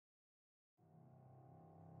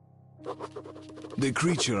The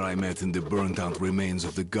creature I met in the burnt-out remains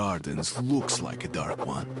of the gardens looks like a dark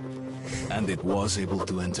one. And it was able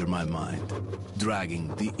to enter my mind,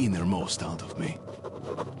 dragging the innermost out of me.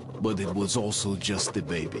 But it was also just a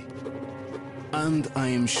baby. And I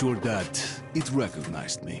am sure that it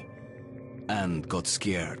recognized me and got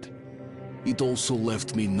scared. It also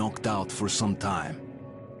left me knocked out for some time.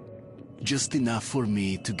 Just enough for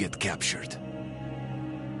me to get captured.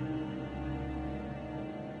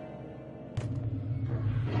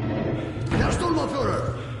 Herr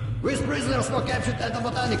Sturmbannführer! These prisoners were captured at the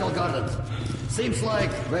Botanical Gardens. Seems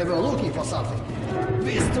like they were looking for something.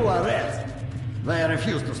 These two are rats. They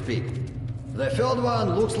refuse to speak. The third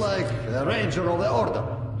one looks like a ranger of the Order.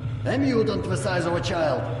 A mutant the size of a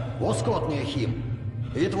child was caught near him.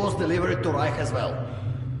 It was delivered to Reich as well.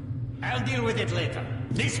 I'll deal with it later.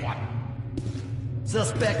 This one.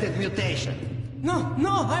 Suspected mutation. No,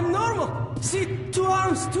 I'm normal. See, 2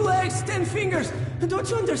 arms, 2 legs, 10 fingers. Don't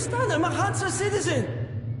you understand? I'm a Hansa citizen.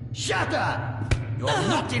 Shut up! You're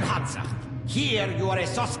not in Hansa. Here you are a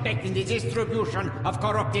suspect in the distribution of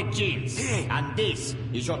corrupted genes. And this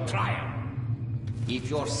is your trial. If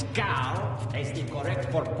your skull has the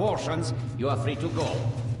correct proportions, you are free to go.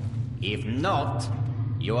 If not,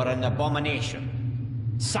 you are an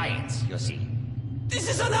abomination. Science, you see. This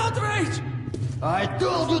is an outrage! I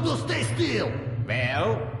told you to stay still!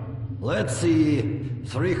 Well? Let's see...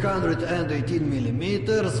 318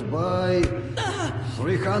 millimeters by...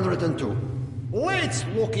 302. Let's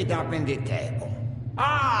look it up in the table.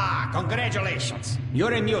 Ah, congratulations.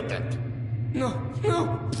 You're a mutant. No,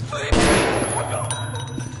 please.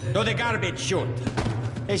 To the garbage chute.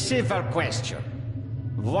 A simple question.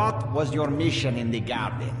 What was your mission in the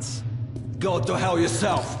gardens? Go to hell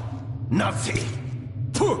yourself, Nazi.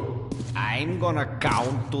 I'm gonna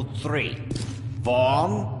count to 3.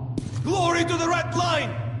 1... Glory to the Red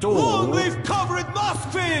Line! 2... Long live covered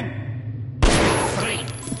Moskvin! 3...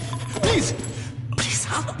 Please,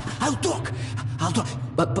 I'll talk.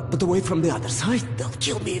 But away from the others, right? They'll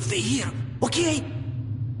kill me if they hear. Okay?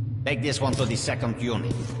 Take this one to the 2nd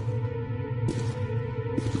unit.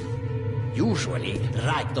 Usually,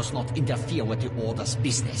 Reich does not interfere with the Order's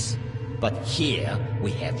business. But here,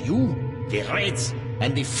 we have you, the Reds,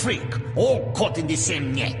 and the Freak, all caught in the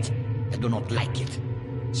same net. I do not like it.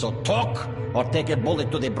 So talk, or take a bullet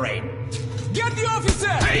to the brain. Get the officer!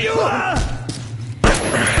 Hey, you!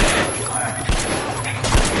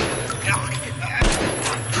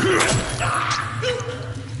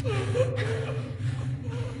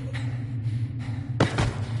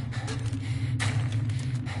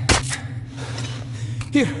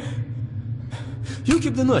 Here. You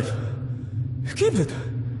keep the knife. Keep it.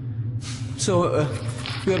 So,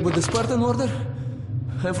 you are with the Spartan Order?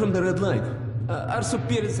 I'm from the Red Line. Our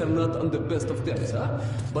superiors are not on the best of terms, huh?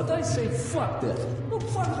 But I say fuck that. No,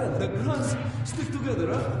 fuck that. The guns stick together,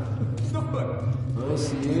 huh? I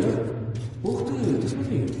see. Ух ты, ты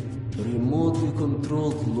смотри. Remotely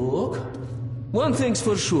controlled lock. One thing's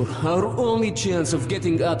for sure. Our only chance of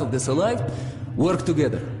getting out of this alive, work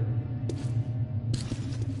together.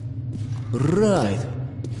 Right.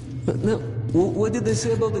 Now, what did they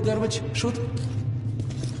say about the garbage chute?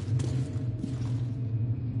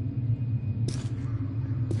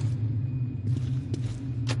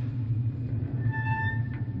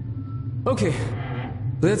 Okay,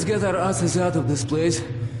 let's get our asses out of this place,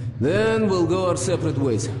 then we'll go our separate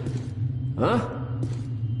ways. Huh?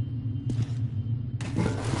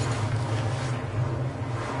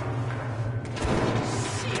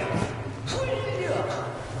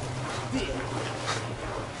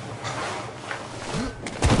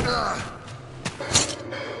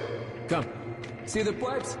 Come. See the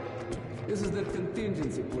pipes? This is their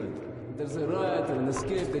contingency plan. There's a riot or an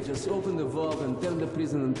escape, they just open the valve and turn the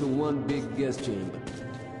prison into one big gas chamber.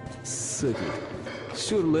 Suck it.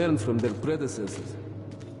 Sure learned from their predecessors.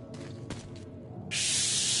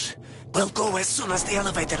 Shh. We'll go as soon as the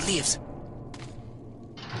elevator leaves.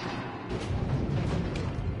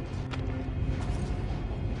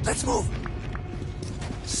 Let's move.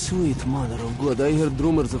 Sweet mother of God, I heard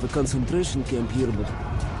rumors of a concentration camp here, but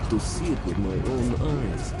to see it with my own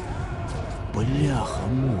eyes.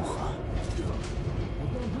 Бляха-муха.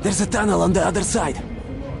 There's a tunnel on the other side.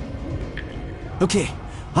 Okay,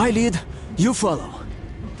 I lead, you follow.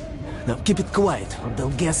 Now keep it quiet, or they'll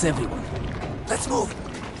guess everyone. Let's move.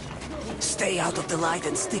 Stay out of the light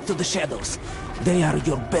and stick to the shadows. They are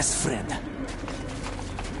your best friend.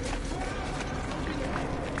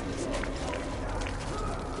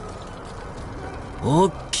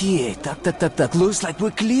 Okay, так. Looks like we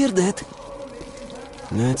cleared it.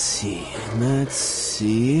 Let's see.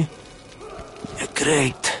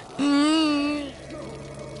 Great.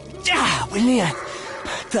 Блин.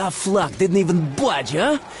 Tough luck, didn't even budge,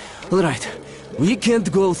 huh? Alright, we can't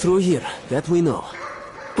go through here, that we know.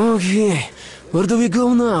 Okay, where do we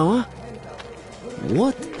go now, huh?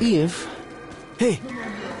 What if... Hey!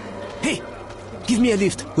 Hey! Give me a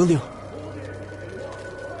lift, will you?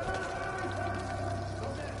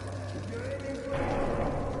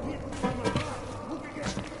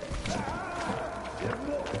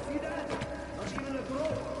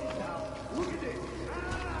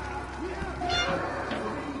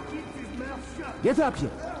 Get up here.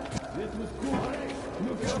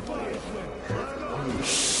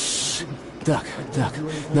 Shh. Duck.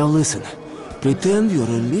 Now listen. Pretend you're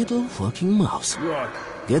a little fucking mouse.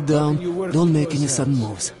 Get down. Don't make any sudden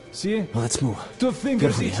moves. See? Now let's move. 2 fingers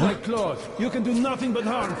Carefully, each huh? like claws. You can do nothing but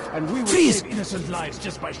harm, and we will Freeze! save innocent lives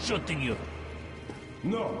just by shooting you.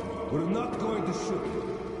 No, we're not going to shoot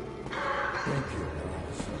you. Thank you,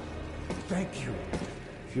 officer. Thank you.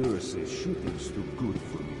 Führer says shooting's too good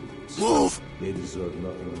for mutants. Move! They deserve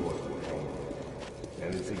nothing more than hanging.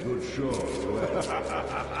 And it's a good show, so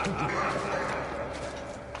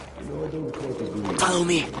you know, I don't quite agree. Follow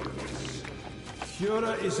me.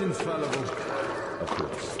 Führer is infallible. Of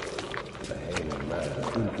course. The hanging man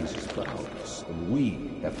increases powers, and we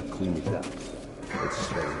have to clean it up. It's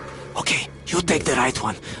very... Okay, you take the right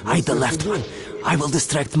one. I the left one. I will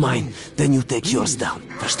distract mine. Then you take yours down.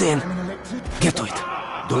 Understand? Get to it.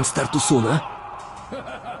 Don't start too soon, huh?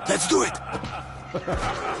 Let's do it!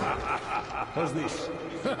 How's this?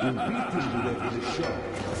 You beat him with every shot.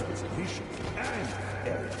 It's efficient and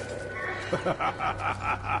arrogant.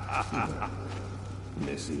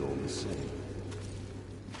 Messy all the same.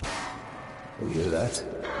 You hear that?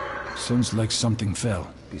 Sounds like something fell.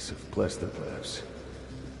 Piece of plaster, perhaps.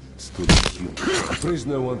 Stood with you.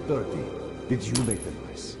 Prisoner 130. Did you make the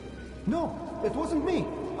noise? No, it wasn't me.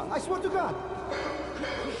 I swear to God.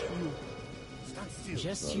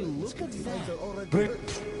 Just you look at that.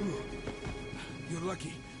 You're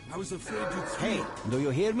lucky. I was afraid you'd... Hey, do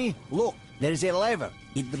you hear me? Look, there's a lever.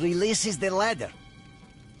 It releases the ladder.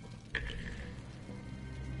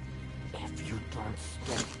 If you don't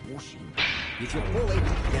stop pushing, if you pull it,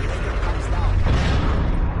 the ladder comes down.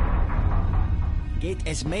 Get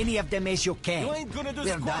as many of them as you can. You ain't gonna do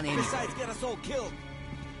They're done anyway. Besides, get us all killed.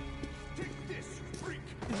 Take this, freak!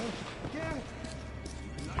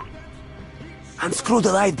 Unscrew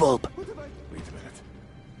the light bulb. Wait a minute.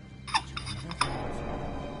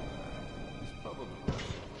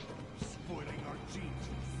 Spoiling our genes,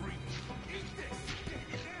 freak! Eat this!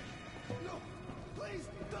 No! Please,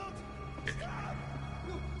 don't! Stop!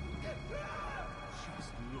 Look!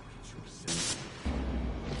 Just look at yourself.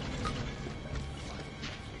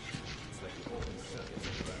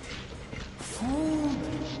 Food!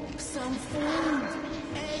 Some food!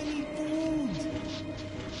 Any food!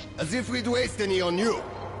 As if we'd waste any on you.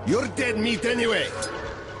 You're dead meat anyway.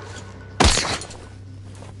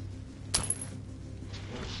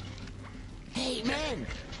 Hey, man!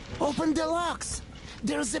 Open the locks!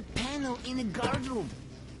 There's a panel in the guard room.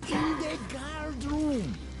 In the guard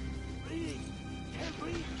room!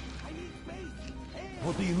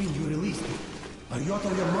 What do you mean you released him? Are you out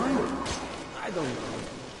of your mind? I don't know.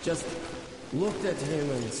 Just looked at him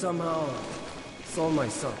and somehow saw my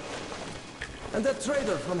son. And that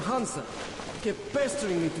trader from Hansa kept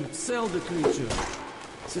pestering me to sell the creature.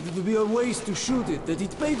 Said it would be a waste to shoot it, that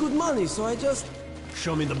he'd pay good money, so I just...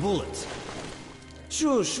 Show me the bullets.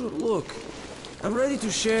 Sure, look. I'm ready to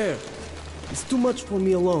share. It's too much for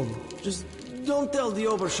me alone. Just don't tell the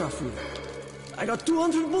Oberscharführer. I got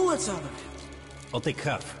 200 bullets out of it. I'll take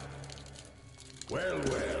half. Well,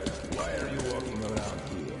 why are you walking around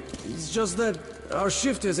here? It's just that our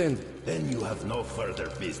shift has ended. Then you have no further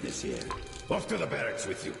business here. Off to the barracks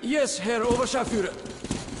with you. Yes, Herr Oberscharführer.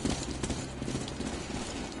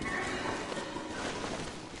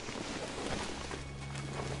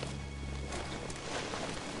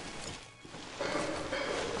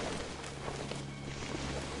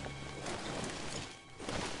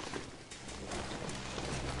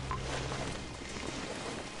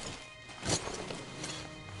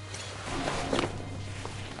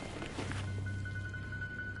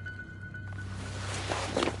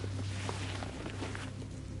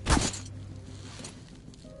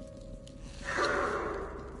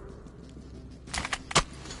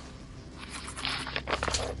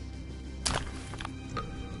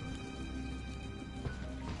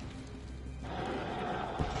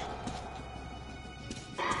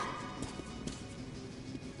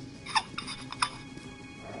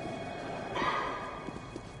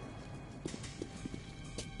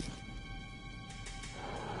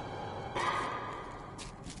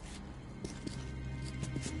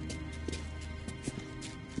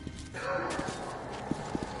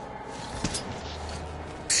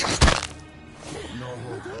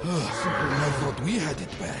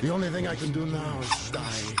 The only thing I can do now is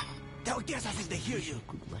die. Downstairs, I think they hear you.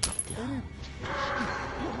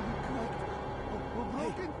 Hey,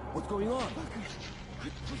 what's going on?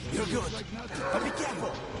 You're good. But be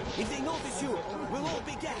careful. If they notice you, we'll all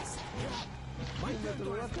be gassed. My turn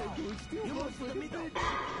to respond. You move to the middle.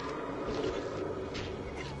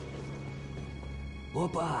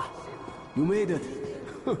 Opa! You made it!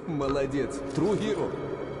 Молодец! True hero!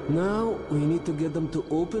 Now, we need to get them to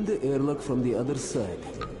open the airlock from the other side.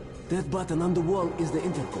 That button on the wall is the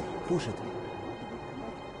intercom. Push it.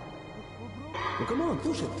 Oh, come on,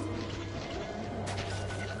 push it.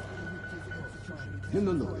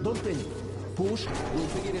 No, don't panic. Push, we'll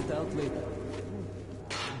figure it out later.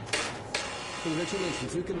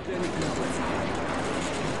 Congratulations, you can panic now.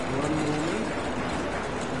 One moment.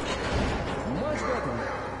 Much better.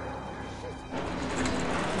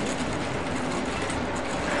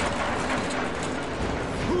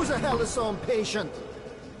 Who the hell is so impatient?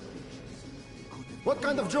 What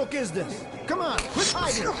kind of joke is this? Come on, quit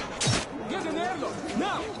hiding! Get an airlock,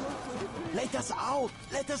 now! Let us out!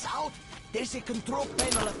 Let us out! There's a control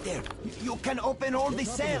panel up there. You can open all the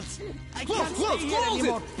cells. I can't stay here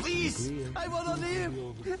anymore. Please! I wanna live!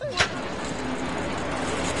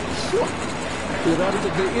 We're out of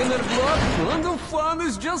the inner block, and the fun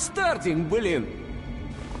is just starting, блин.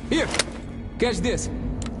 Here, catch this.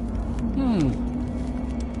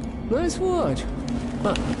 Nice watch.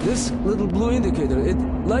 This little blue indicator, it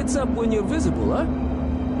lights up when you're visible, huh?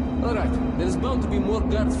 Alright, there's bound to be more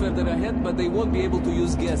guards further ahead, but they won't be able to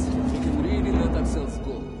use gas. We can really let ourselves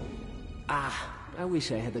go. I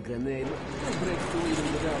wish I had a grenade. I'll break through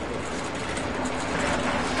even without it.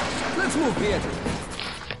 Let's move, Pietro.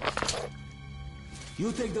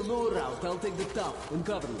 You take the low route, I'll take the top, and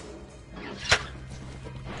cover me.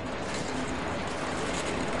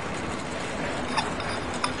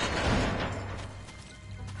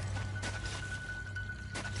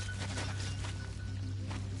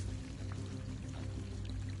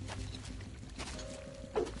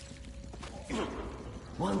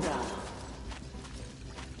 One down.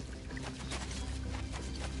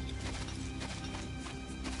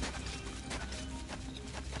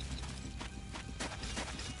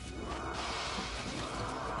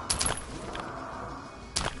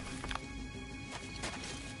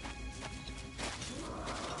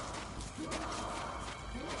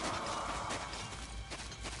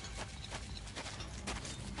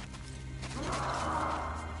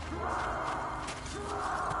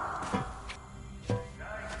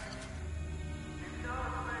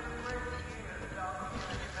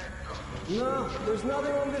 No, there's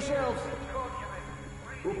nothing on the shelves.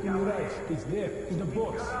 Open your eyes. It's there, in the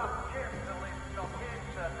box.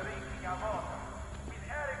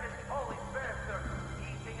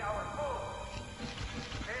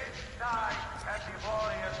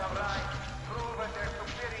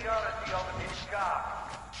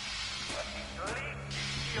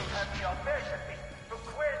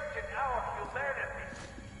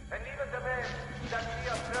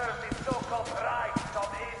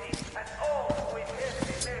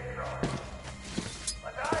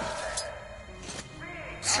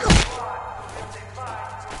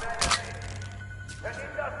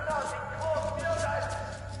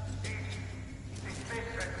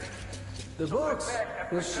 The box?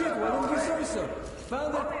 Well, shit, why didn't you say so?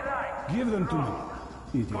 Found it? Give them to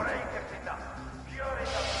me. Idiot.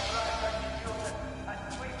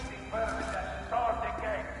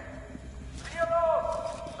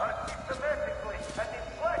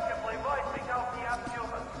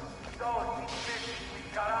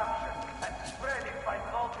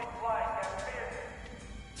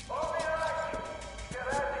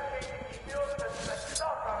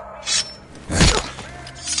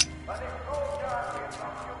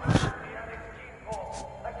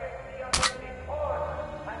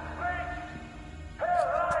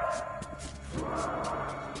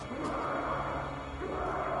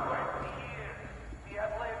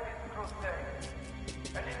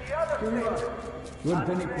 You want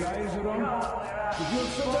any pliers around? Did you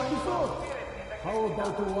have said that before? How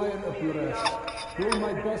about a wire up your ass? Who am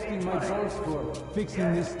I busting my balls for?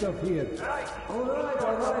 Fixing this stuff here. Alright, I'll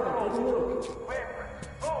take a look.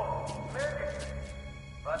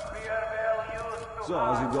 So,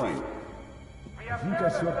 how's it going? I think I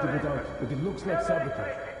swapped it out, but it looks like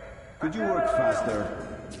sabotage. Could you work faster?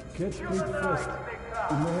 Catch breathe first.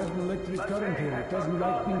 You may have an electric current here. It doesn't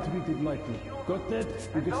like being treated lightly. Got that?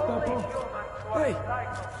 You Gestapo? Hey,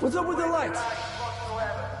 what's up with the lights?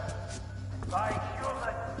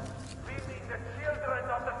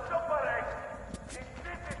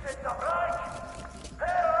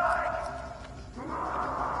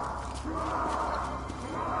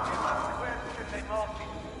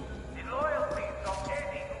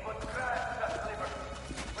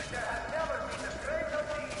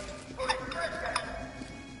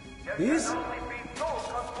 Is? Only be two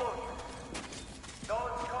conclusions.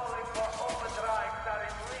 Those calling for open rights are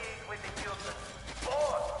in league with the mutants,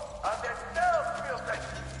 or are themselves mutants.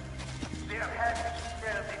 They're happy to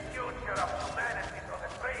sell the future of humanity to the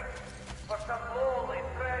brink for some lowly,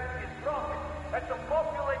 transient profit, and to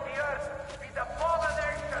populate the earth with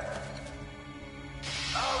abominations.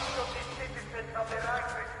 How should the citizens of the Reich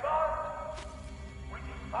respond? With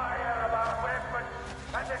the fire of our weapons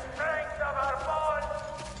and the strength of our bonds,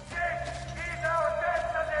 this is our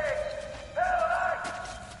destiny! Hell Reich!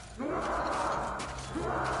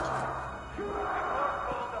 The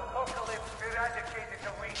foretold apocalypse eradicated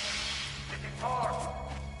the weak, the deformed,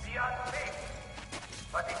 the unfit,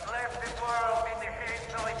 but it left the world in the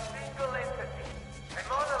hands of a single entity, a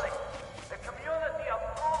monolith, a community of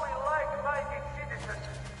truly like-minded citizens,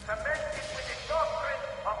 cemented with the doctrine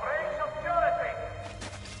of racial purity.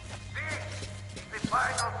 This is the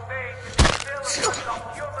final stage in the development of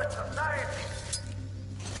human society.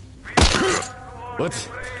 We march towards What? a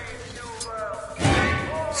brave new world.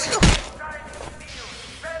 All shining steel,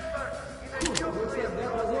 members in a nuclear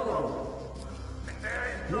world. And there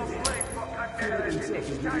is no place for Candelas in this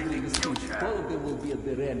shining future. All of them will be at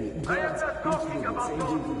the rally. I am Guards, not talking about instruments,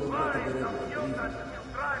 those engines will go to minds the of rally. mutants who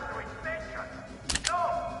strive to extinction. No!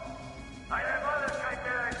 I have other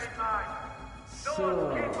chimeras in mind. Those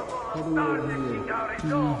capable how of do we work tarnishing here? our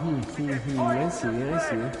resolve with their I see, I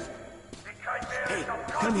see. The chimeras of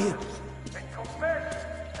come here. and compassion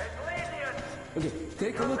and lenience. Okay,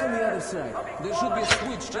 take a look on the other side. There should be a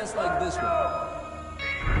switch just like this one.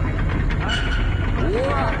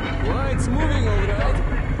 Wow, it's moving all right.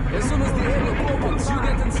 As soon as the airlock opens, you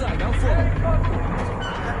get inside. I'll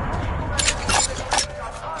follow.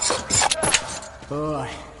 Oh,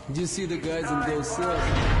 do you see the guys in those cells?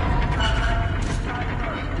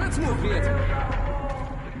 Let's move, Pete.